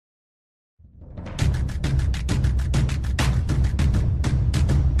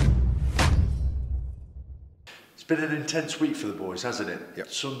been an intense week for the boys, hasn't it? Yep.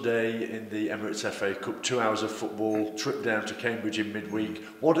 Sunday in the Emirates FA Cup, 2 hours of football, trip down to Cambridge in midweek.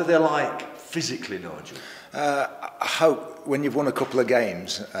 What are they like physically, Nigel? I hope when you've won a couple of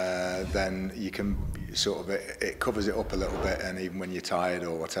games, then you can sort of it covers it up a little bit, and even when you're tired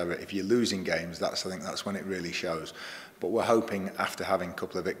or whatever, if you're losing games, I think that's when it really shows. But we're hoping after having a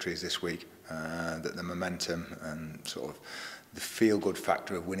couple of victories this week that the momentum and sort of the feel-good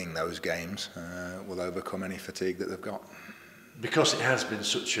factor of winning those games will overcome any fatigue that they've got. Because it has been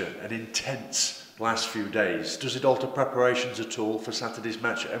such an intense last few days, does it alter preparations at all for Saturday's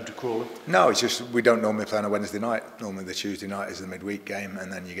match at home to Crawley? No, it's just we don't normally play on a Wednesday night. Normally the Tuesday night is the midweek game,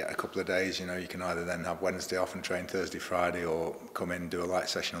 and then you get a couple of days. You know, you can either then have Wednesday off and train Thursday, Friday, or come in, do a light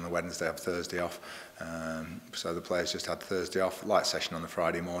session on the Wednesday, have Thursday off. So the players just had Thursday off, light session on the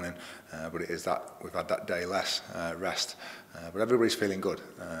Friday morning, but it is that we've had that day less rest. But everybody's feeling good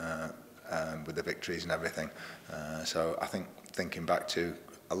with the victories and everything. So I think thinking back to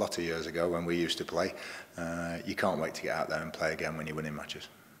a lot of years ago when we used to play, you can't wait to get out there and play again when you're winning matches.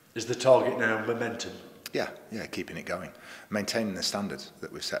 Is the target now momentum? Yeah, keeping it going, maintaining the standards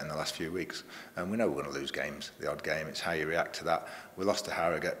that we've set in the last few weeks. And we know we're going to lose games, the odd game. It's how you react to that. We lost to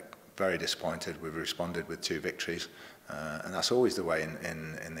Harrogate, very disappointed. We've responded with 2 victories, and that's always the way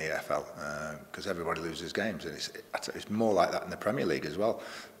in the EFL, because everybody loses games, and it's more like that in the Premier League as well.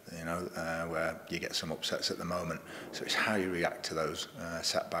 You know, where you get some upsets at the moment. So it's how you react to those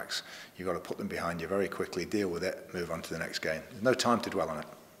setbacks. You've got to put them behind you very quickly, deal with it, move on to the next game. There's no time to dwell on it.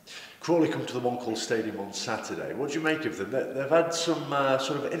 Crawley come to the One Call Stadium on Saturday. What do you make of them? They've had some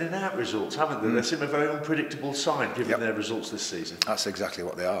sort of in and out results, haven't they? They seem a very unpredictable side given their results this season. That's exactly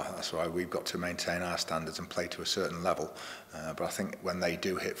what they are. That's why we've got to maintain our standards and play to a certain level. But I think when they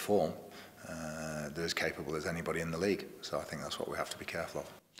do hit form, they're as capable as anybody in the league. So I think that's what we have to be careful of.